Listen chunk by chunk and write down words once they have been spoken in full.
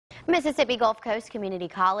Mississippi Gulf Coast Community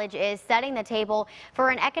College is setting the table for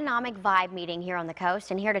an economic vibe meeting here on the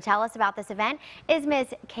coast. And here to tell us about this event is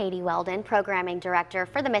Ms. Katie Weldon, Programming Director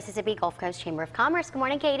for the Mississippi Gulf Coast Chamber of Commerce. Good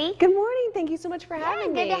morning, Katie. Good morning. Thank you so much for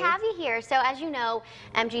having me. Good to have you here. So as you know,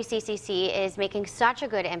 MGCCC is making such a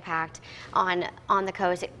good impact on the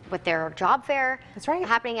coast with their job fair. That's right.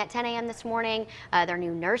 Happening at 10 a.m. this morning, their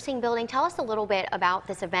new nursing building. Tell us a little bit about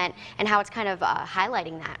this event and how it's kind of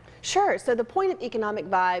highlighting that. Sure. So the point of economic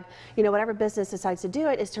vibe, whatever business decides to do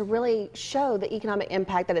it, is to really show the economic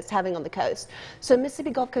impact that it's having on the coast. So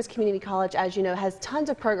Mississippi Gulf Coast Community College, as you know, has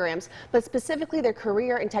tons of programs, but specifically their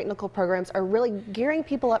career and technical programs are really gearing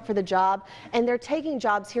people up for the job, and they're taking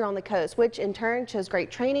jobs here on the coast, which in turn shows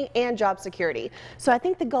great training and job security. So I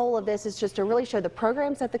think the goal of this is just to really show the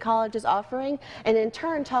programs that the college is offering, and in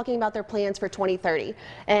turn talking about their plans for 2030.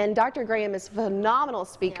 And Dr. Graham is a phenomenal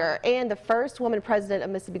speaker and the first woman president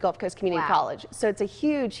of Mississippi Gulf Coast Community College. So it's a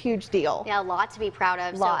huge, huge deal. Yeah, a lot to be proud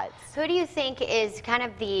of. Lots. So who do you think is kind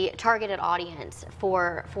of the targeted audience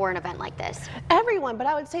for an event like this? Everyone, but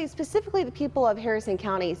I would say specifically the people of Harrison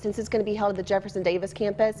County, since it's going to be held at the Jefferson Davis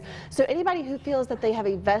campus. So anybody who feels that they have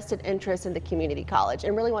a vested interest in the community college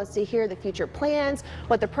and really wants to hear the future plans,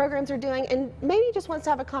 what the programs are doing, and maybe just wants to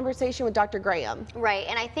have a conversation with Dr. Graham. Right,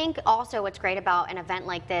 and I think also what's great about an event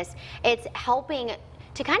like this, it's helping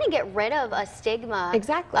to kind of get rid of a stigma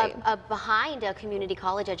behind a community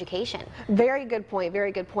college education. Very good point,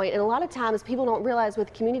 very good point. And a lot of times people don't realize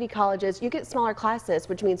with community colleges, you get smaller classes,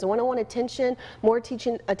 which means one-on-one attention, more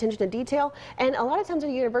attention to detail. And a lot of times at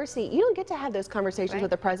a university, you don't get to have those conversations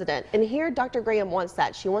with the president. And here, Dr. Graham wants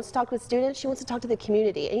that. She wants to talk with students, she wants to talk to the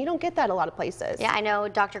community, and you don't get that a lot of places. Yeah, I know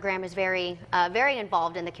Dr. Graham is very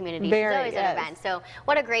involved in the community. She's always at events. So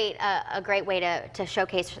what a great way to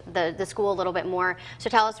showcase the school a little bit more. So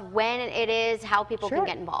tell us when it is, how people can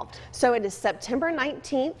get involved. So it is September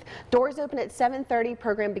 19th. Doors open at 7:30.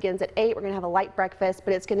 Program begins at 8. We're going to have a light breakfast,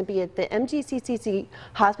 but it's going to be at the MGCCC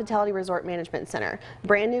Hospitality Resort Management Center.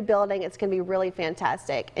 Brand new building. It's going to be really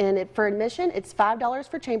fantastic. And for admission, it's $5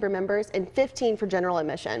 for chamber members and $15 for general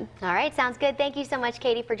admission. All right, sounds good. Thank you so much,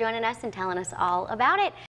 Katie, for joining us and telling us all about it.